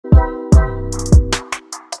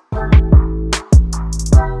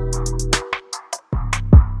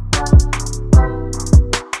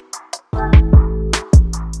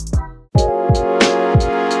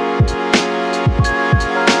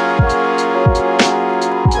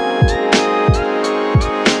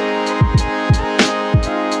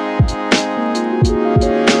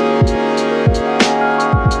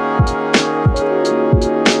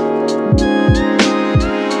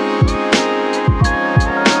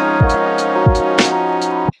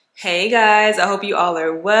Hey guys, I hope you all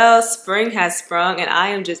are well. Spring has sprung and I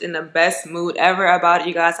am just in the best mood ever about it,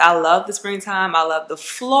 you guys. I love the springtime. I love the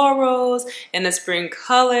florals and the spring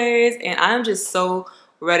colors, and I'm just so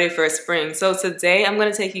ready for spring. So today I'm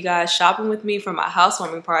going to take you guys shopping with me for my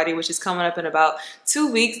housewarming party, which is coming up in about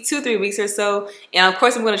 3 weeks or so. And of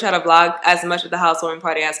course I'm going to try to vlog as much of the housewarming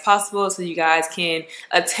party as possible so you guys can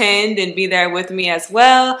attend and be there with me as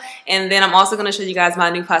well. And then I'm also going to show you guys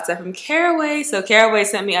my new pot set from Caraway. So Caraway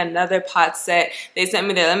sent me another pot set. They sent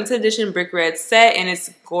me their limited edition brick red set, and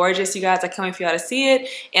it's gorgeous, you guys. I can't wait for y'all to see it,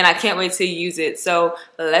 and I can't wait to use it. So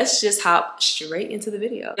let's just hop straight into the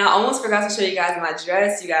video. Now I almost forgot to show you guys my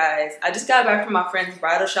dress, you guys. I just got back from my friend's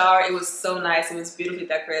bridal shower. It was so nice. It was beautifully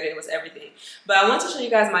decorated. It was everything. But I want to show you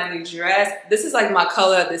guys my new dress. This is like my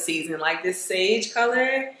color of the season. Like this sage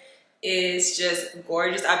color is just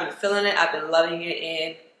gorgeous. I've been feeling it. I've been loving it,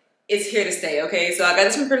 and it's here to stay, okay? So I got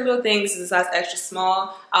this from Pretty Little Thing. This is a size extra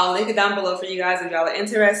small. I'll link it down below for you guys if y'all are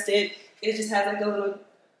interested. It just has like a little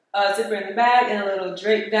zipper in the back and a little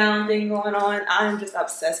drape down thing going on. I'm just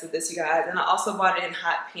obsessed with this, you guys. And I also bought it in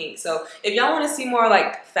hot pink. So if y'all want to see more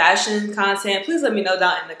like fashion content, please let me know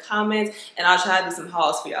down in the comments and I'll try to do some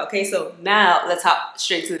hauls for y'all. Okay, so now let's hop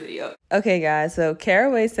straight to the video. Okay guys, so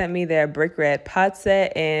Caraway sent me their brick red pot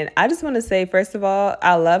set, and I just want to say, first of all,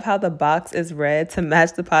 I love how the box is red to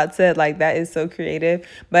match the pot set. Like, that is so creative.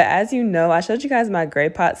 But as you know, I showed you guys my gray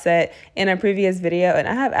pot set in a previous video, and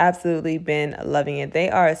I have absolutely been loving it. They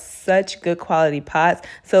are such good quality pots.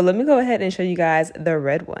 So let me go ahead and show you guys the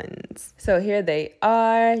red ones. So here they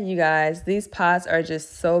are, you guys. These pots are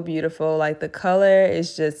just so beautiful. Like, the color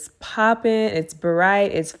is just popping. It's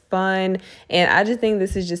bright, it's fun, and I just think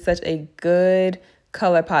this is just such a good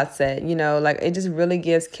color pot set. You know, like, it just really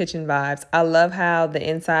gives kitchen vibes. I love how the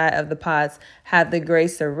inside of the pots have the gray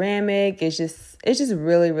ceramic. It's just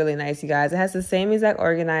really nice, you guys. It has the same exact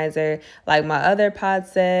organizer like my other pot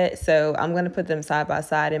set, so I'm gonna put them side by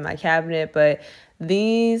side in my cabinet, but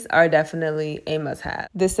these are definitely a must-have.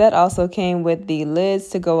 The set also came with the lids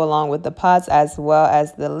to go along with the pots, as well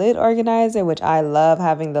as the lid organizer, which I love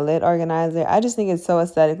having the lid organizer. I just think it's so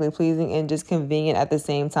aesthetically pleasing and just convenient at the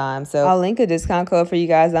same time. So I'll link a discount code for you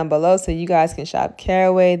guys down below so you guys can shop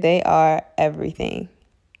Caraway. They are everything.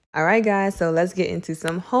 All right, guys, so let's get into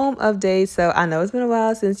some home updates. So I know it's been a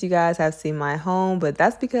while since you guys have seen my home, but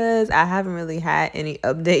that's because I haven't really had any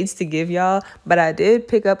updates to give y'all, but I did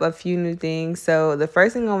pick up a few new things. So the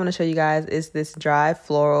first thing I want to show you guys is this dry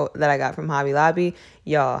floral that I got from Hobby Lobby.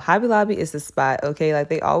 Y'all, Hobby Lobby is the spot, okay? Like,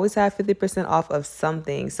 they always have 50% off of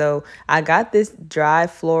something. So I got this dry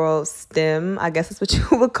floral stem, I guess that's what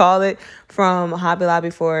you would call it, from Hobby Lobby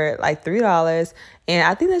for like $3. And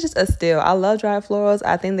I think that's just a steal. I love dry florals.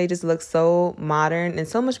 I think they just look so modern and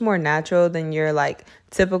so much more natural than your like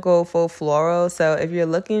typical full floral. So if you're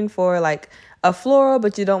looking for like a floral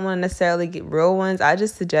but you don't want to necessarily get real ones, I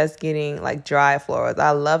just suggest getting like dry florals.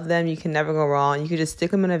 I love them. You can never go wrong. You can just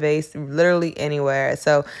stick them in a vase literally anywhere.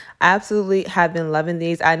 So I absolutely have been loving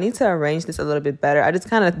these. I need to arrange this a little bit better. I just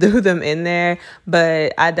kind of threw them in there,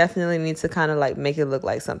 but I definitely need to kind of like make it look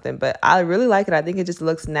like something. But I really like it. I think it just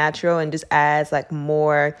looks natural and just adds like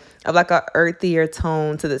more of like a earthier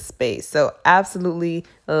tone to the space. So absolutely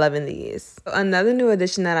loving these. Another new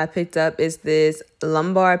addition that I picked up is this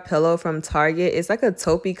lumbar pillow from Target. It's like a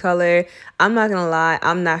taupey color. I'm not gonna lie,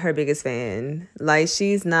 I'm not her biggest fan. Like,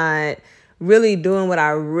 she's not really doing what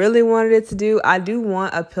I really wanted it to do. I do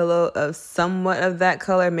want a pillow of somewhat of that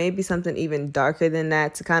color, maybe something even darker than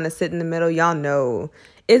that to kind of sit in the middle. Y'all know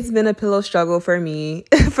it's been a pillow struggle for me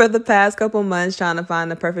for the past couple months trying to find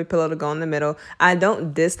the perfect pillow to go in the middle. I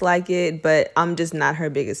don't dislike it, but I'm just not her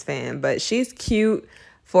biggest fan. But she's cute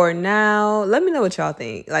for now. Let me know what y'all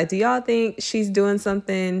think. Like, do y'all think she's doing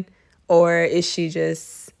something, or is she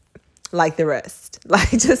just like the rest?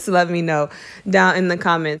 Like, just let me know down in the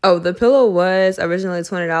comments. Oh, the pillow was originally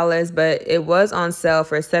 $20, but it was on sale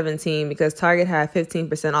for $17 because Target had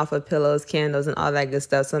 15% off of pillows, candles, and all that good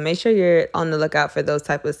stuff. So make sure you're on the lookout for those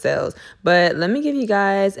type of sales. But let me give you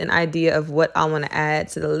guys an idea of what I want to add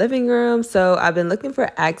to the living room. So I've been looking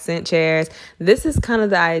for accent chairs. This is kind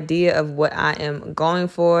of the idea of what I am going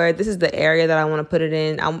for. This is the area that I want to put it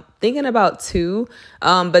in. I'm thinking about 2,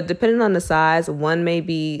 but depending on the size, 1 may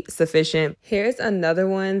be sufficient. Here's another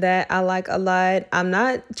one that I like a lot. I'm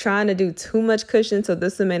not trying to do too much cushion, so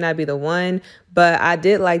this one may not be the one, but I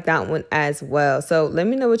did like that one as well. So let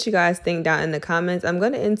me know what you guys think down in the comments. I'm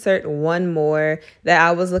going to insert one more that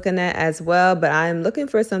I was looking at as well, but I'm looking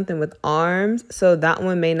for something with arms, so that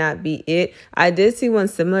one may not be it. I did see one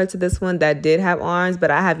similar to this one that did have arms,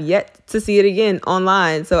 but I have yet to see it again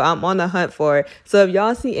online, so I'm on the hunt for it. So if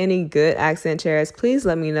y'all see any good accent chairs, please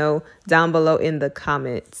let me know down below in the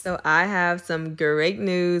comments. So I have some great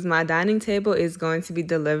news. My dining table is going to be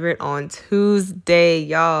delivered on Tuesday,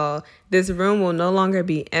 y'all. This room will no longer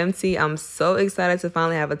be empty. I'm so excited to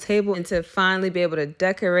finally have a table and to finally be able to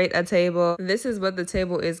decorate a table. This is what the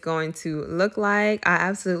table is going to look like. I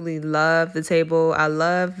absolutely love the table. I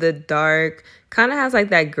love the dark, kind of has like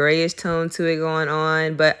that grayish tone to it going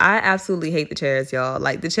on, but I absolutely hate the chairs, y'all.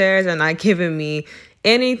 Like, the chairs are not giving me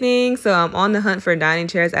anything, so I'm on the hunt for dining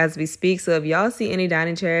chairs as we speak. So if y'all see any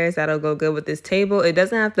dining chairs that'll go good with this table, it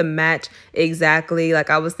doesn't have to match exactly. Like,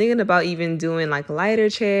 I was thinking about even doing like lighter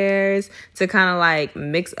chairs to kind of like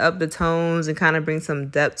mix up the tones and kind of bring some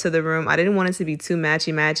depth to the room. I didn't want it to be too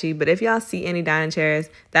matchy, but if y'all see any dining chairs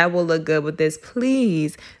that will look good with this,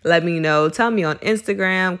 please let me know. Tell me on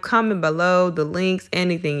Instagram, comment below, the links,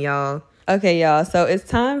 anything, y'all. Okay, y'all, so it's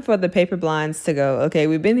time for the paper blinds to go. Okay,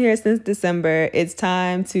 we've been here since December. It's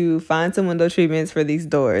time to find some window treatments for these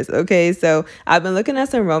doors. Okay, so I've been looking at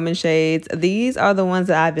some Roman shades. These are the ones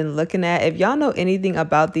that I've been looking at. If y'all know anything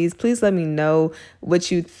about these, please let me know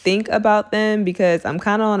what you think about them, because I'm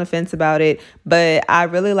kind of on the fence about it, but I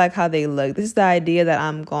really like how they look. This is the idea that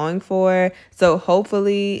I'm going for, so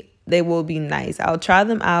hopefully they will be nice. I'll try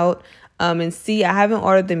them out and see. I haven't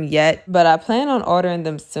ordered them yet, but I plan on ordering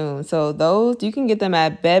them soon. So those, you can get them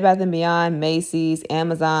at Bed Bath & Beyond, Macy's,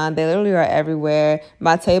 Amazon. They literally are everywhere.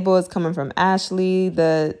 My table is coming from Ashley.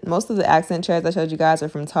 Most of the accent chairs I showed you guys are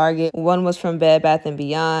from Target. One was from Bed Bath &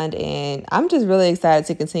 Beyond, and I'm just really excited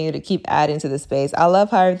to continue to keep adding to the space. I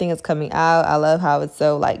love how everything is coming out. I love how it's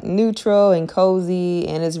so like neutral and cozy,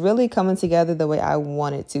 and it's really coming together the way I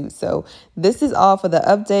want it to. So this is all for the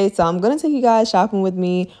update. So I'm going to take you guys shopping with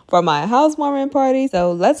me for my housewarming party.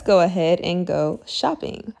 So let's go ahead and go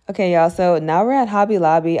shopping. Okay, y'all, so now we're at Hobby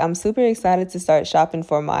Lobby. I'm super excited to start shopping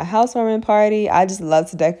for my housewarming party. I just love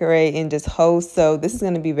to decorate and just host, so this is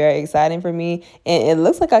going to be very exciting for me. And it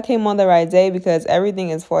looks like I came on the right day because everything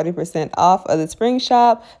is 40% off of the spring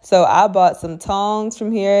shop. So I bought some tongs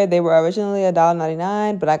from here. They were originally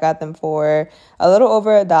 $1.99, but I got them for a little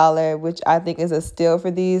over $1, which I think is a steal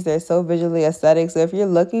for these. They're so visually aesthetic. So if you're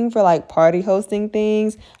looking for like party hosting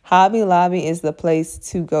things, Hobby Lobby is the place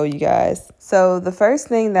to go, you guys. So the first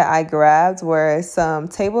thing that I grabbed were some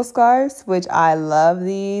table scarves, which I love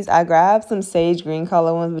these. I grabbed some sage green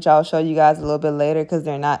color ones, which I'll show you guys a little bit later because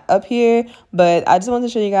they're not up here, but I just wanted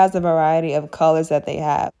to show you guys the variety of colors that they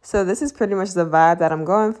have. So this is pretty much the vibe that I'm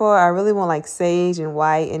going for. I really want like sage and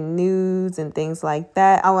white and nudes and things like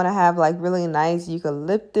that. I want to have like really nice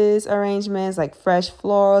eucalyptus arrangements, like fresh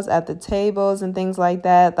florals at the tables and things like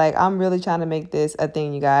that. Like, I'm really trying to make this a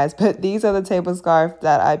thing, you guys. But these are the table scarves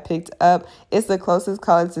that I picked up. It's the closest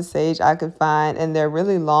color to sage I could find, and they're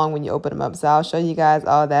really long when you open them up. So I'll show you guys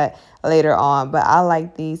all that later on, but I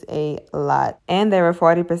like these a lot, and they were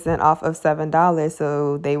 40% off of $7,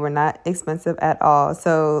 so they were not expensive at all.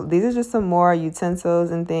 So these are just some more utensils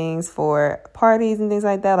and things for parties and things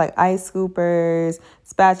like that, like ice scoopers,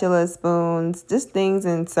 spatulas, spoons, just things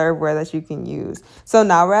in serveware that you can use. So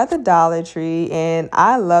now we're at the Dollar Tree, and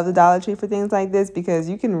I love the Dollar Tree for things like this because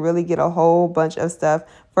you can really get a whole bunch of stuff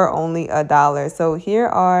for only $1. So here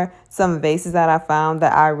are some vases that I found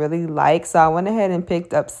that I really like. So I went ahead and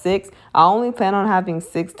picked up 6. I only plan on having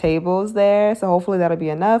 6 tables there, so hopefully that'll be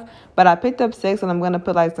enough. But I picked up 6, and I'm going to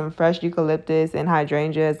put like some fresh eucalyptus and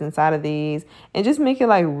hydrangeas inside of these and just make it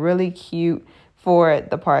like really cute for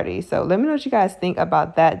the party. So let me know what you guys think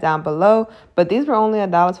about that down below. But these were only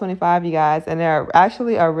 $1.25, you guys, and they're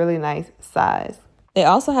actually a really nice size. They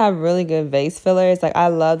also have really good vase fillers. Like, I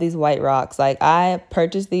love these white rocks. Like, I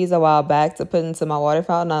purchased these a while back to put into my water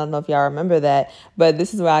fountain. I don't know if y'all remember that, but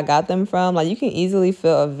this is where I got them from. Like, you can easily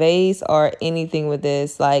fill a vase or anything with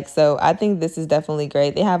this. Like, so I think this is definitely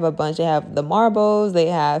great. They have a bunch. They have the marbles, they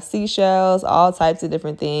have seashells, all types of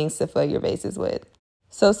different things to fill your vases with.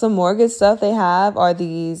 So some more good stuff they have are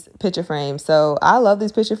these picture frames. So I love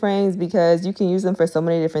these picture frames because you can use them for so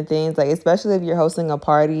many different things. Like, especially if you're hosting a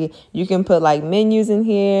party, you can put like menus in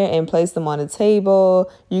here and place them on a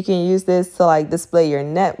table. You can use this to like display your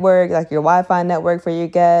network, like your Wi-Fi network for your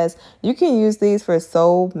guests. You can use these for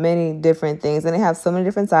so many different things, and they have so many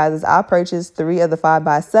different sizes. I purchased 3 of the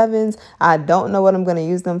 5x7s. I don't know what I'm going to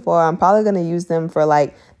use them for. I'm probably going to use them for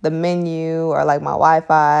like the menu or like my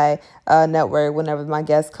Wi-Fi network whenever my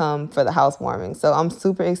guests come for the housewarming. So I'm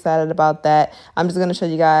super excited about that. I'm just going to show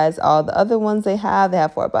you guys all the other ones they have. They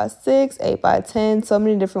have 4x6, 8x10, so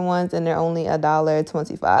many different ones, and they're only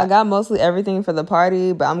 $1.25. I got mostly everything for the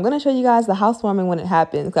party, but I'm going to show you guys the housewarming when it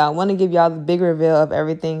happens. I want to give y'all the big reveal of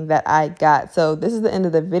everything that I got. So this is the end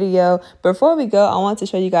of the video. Before we go, I want to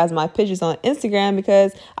show you guys my pictures on Instagram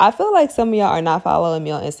because I feel like some of y'all are not following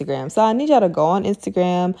me on Instagram. So I need y'all to go on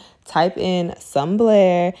Instagram, type in some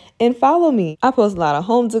Blair, and follow me. I post a lot of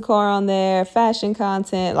home decor on there, fashion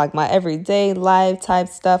content, like my everyday life type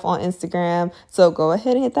stuff on Instagram. So go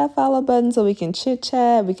ahead and hit that follow button so we can chit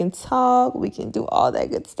chat, we can talk, we can do all that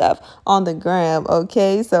good stuff on the gram,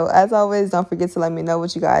 okay? So as always, don't forget to let me know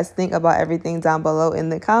what you guys think about everything down below in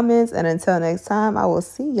the comments. And until next time, I will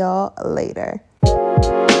see y'all later.